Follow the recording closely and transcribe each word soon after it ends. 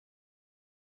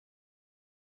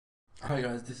Hi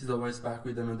guys, this is always back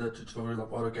with another tutorial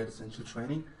of Autocad Essential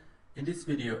Training. In this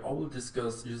video, I will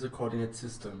discuss user coordinate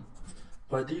system.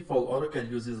 By default,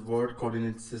 Autocad uses Word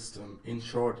Coordinate System. In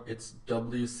short, it's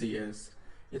WCS.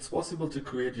 It's possible to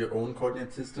create your own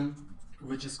coordinate system,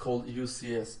 which is called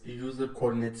UCS, User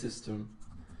Coordinate System,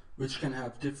 which can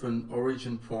have different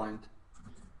origin point.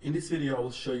 In this video, I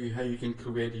will show you how you can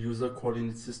create a user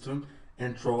coordinate system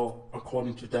and draw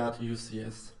according to that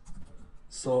UCS.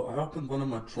 So I opened one of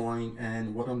my drawing,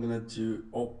 and what I'm gonna do,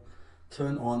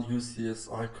 turn on UCS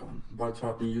icon by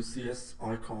typing UCS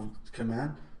icon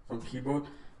command from keyboard,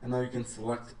 and now you can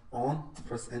select on,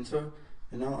 press enter,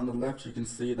 and now on the left you can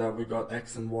see that we got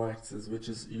X and Y axis, which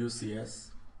is UCS.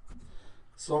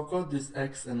 So I've got this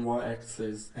X and Y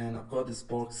axis, and I've got this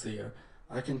box here.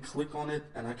 I can click on it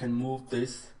and I can move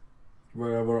this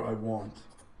wherever I want.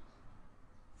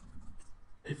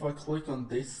 If I click on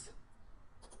this,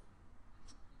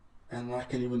 and I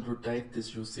can even rotate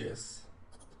this UCS.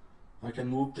 I can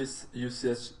move this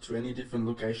UCS to any different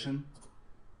location,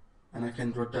 and I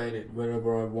can rotate it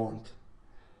wherever I want.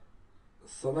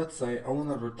 So let's say I want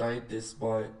to rotate this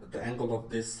by the angle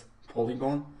of this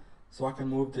polygon, so I can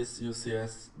move this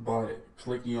UCS by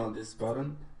clicking on this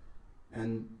button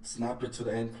and snap it to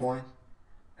the endpoint,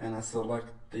 and I select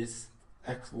this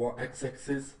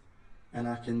x-axis and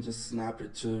I can just snap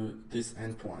it to this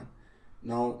endpoint.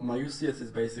 Now my UCS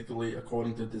is basically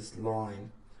according to this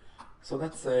line. So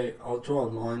let's say I'll draw a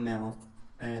line now,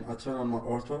 and I turn on my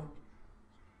ortho.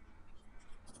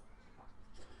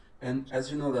 And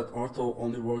as you know that ortho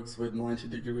only works with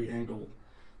 90-degree angle.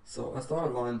 So I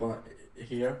start a line by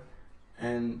here,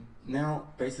 and now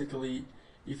basically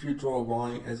if you draw a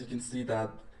line, as you can see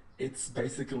that it's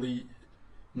basically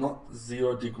not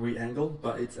 0-degree angle,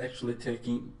 but it's actually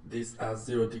taking this as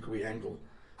 0-degree angle.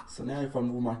 So now if I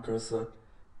move my cursor,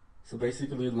 so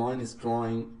basically the line is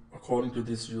drawing according to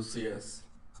this UCS.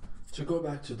 To go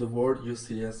back to the word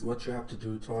UCS, what you have to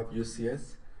do, type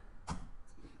UCS,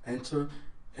 enter,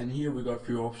 and here we got a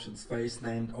few options: face,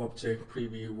 named, object,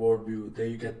 preview, word view. There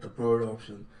you get the word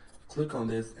option. Click on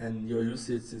this and your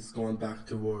UCS is going back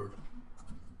to word.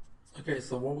 Okay,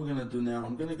 so what we're gonna do now,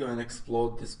 I'm gonna go and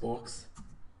explode this box,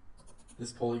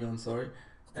 this polygon, sorry,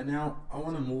 and now I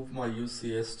want to move my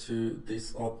UCS to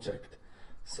this object.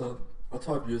 So I'll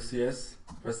type UCS,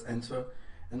 press enter,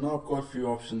 and now I've got a few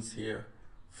options here.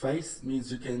 Face means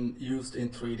you can use it in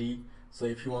 3D, so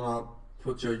if you want to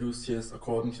put your UCS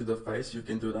according to the face, you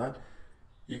can do that.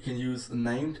 You can use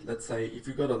named, let's say if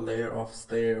you got a layer of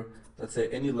stair, let's say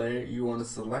any layer you want to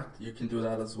select, you can do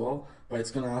that as well, but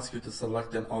it's going to ask you to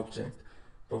select an object.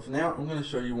 But for now, I'm going to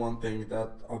show you one thing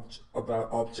about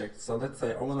objects. So let's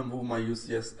say I want to move my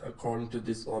UCS according to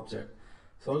this object.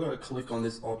 So I'm going to click on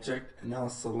this object and now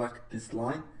select this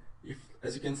line.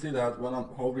 As you can see that when I'm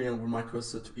hovering over my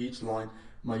cursor to each line,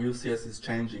 my UCS is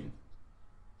changing.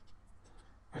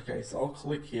 Okay, so I'll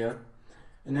click here,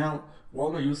 and now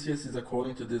while my UCS is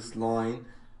according to this line,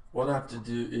 what I have to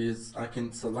do is I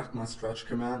can select my stretch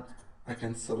command, I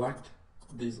can select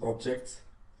these objects,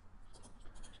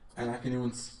 and I can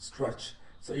even stretch.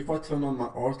 So if I turn on my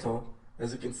ortho,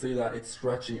 as you can see that it's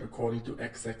stretching according to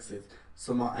x-axis,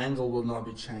 so my angle will not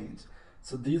be changed.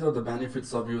 So these are the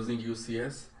benefits of using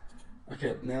UCS.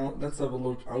 Okay, now let's have a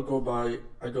look. I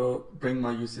go bring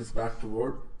my UCS back to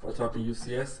Word by typing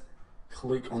UCS,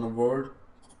 click on a word,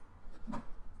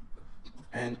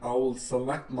 and I will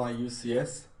select my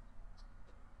UCS,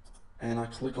 and I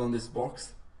click on this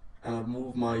box, and I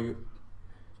move my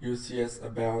UCS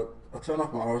about, I turn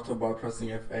off my ortho by pressing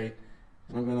F8,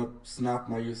 and I'm gonna snap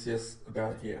my UCS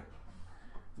about here.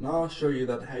 Now I'll show you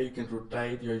that how you can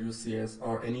rotate your UCS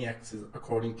or any axis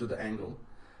according to the angle.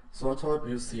 So I'll type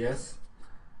UCS,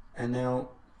 and now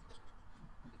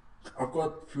I've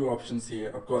got a few options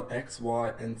here. I've got X,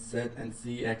 Y, and Z and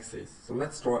Z axis. So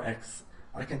let's draw X.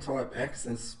 I can type X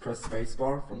and press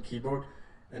spacebar from keyboard,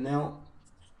 and now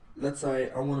let's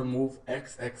say I want to move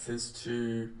X axis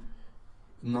to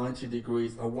 90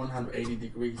 degrees or 180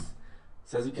 degrees.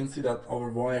 So as you can see that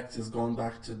our Y axis gone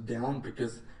back to down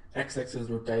because X axis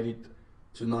rotated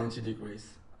to 90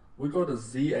 degrees. We got a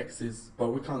Z axis, but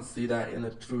we can't see that in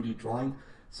a 2D drawing.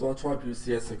 So I'll type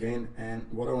UCS again, and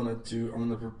what I want to do, I'm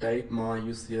going to rotate my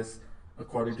UCS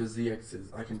according to Z axis.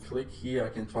 I can click here, I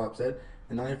can type Z,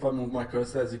 and now if I move my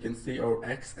cursor, as you can see, our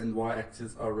X and Y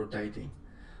axis are rotating.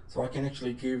 So I can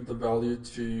actually give the value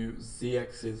to Z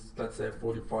axis, let's say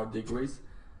 45 degrees.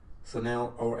 So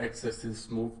now our X axis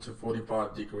moved to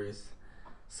 45 degrees.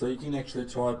 So you can actually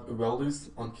type values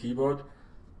on keyboard.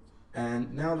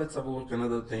 And now let's have a look at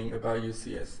another thing about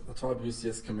UCS. I'll type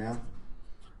UCS command,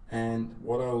 and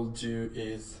what I will do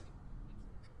is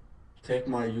take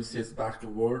my UCS back to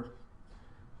Word,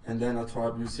 and then I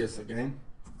type UCS again,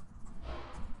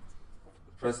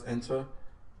 press enter,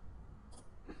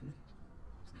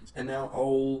 and now I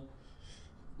will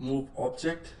move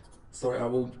object. Sorry, I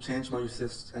will change my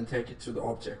UCS and take it to the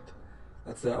object.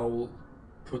 Let's say I will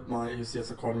put my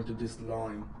UCS according to this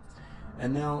line.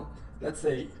 And now let's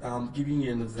say I'm giving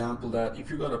you an example that if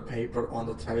you got a paper on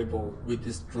the table with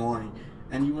this drawing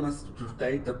and you want to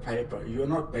rotate the paper, you're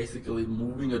not basically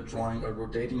moving a drawing or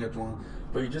rotating a drawing,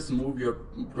 but you just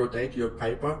rotate your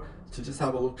paper to just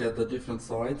have a look at the different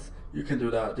sides. You can do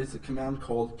that. There's a command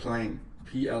called plane,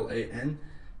 P-L-A-N,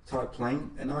 type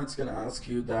plane, and now it's going to ask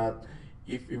you that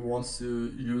if it wants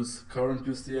to use current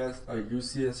UCS,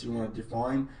 UCS you want to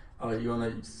define, you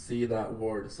want to see that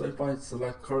word. So if I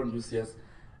select current UCS,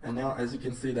 and now as you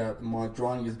can see that my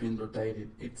drawing is being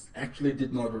rotated, it actually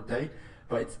did not rotate,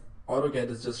 but Autocad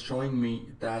is just showing me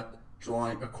that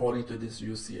drawing according to this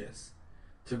UCS.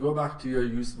 To go back to your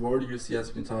word UCS,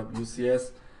 you can type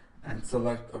UCS and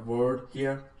select a word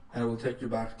here, and it will take you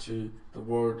back to the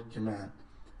word command.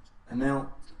 And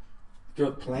now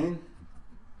go plane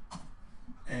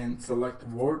and select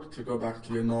word to go back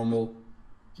to your normal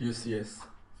UCS.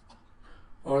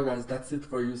 Alright guys, that's it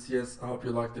for UCS. I hope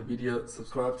you liked the video.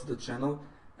 Subscribe to the channel,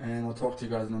 and I'll talk to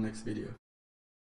you guys in the next video.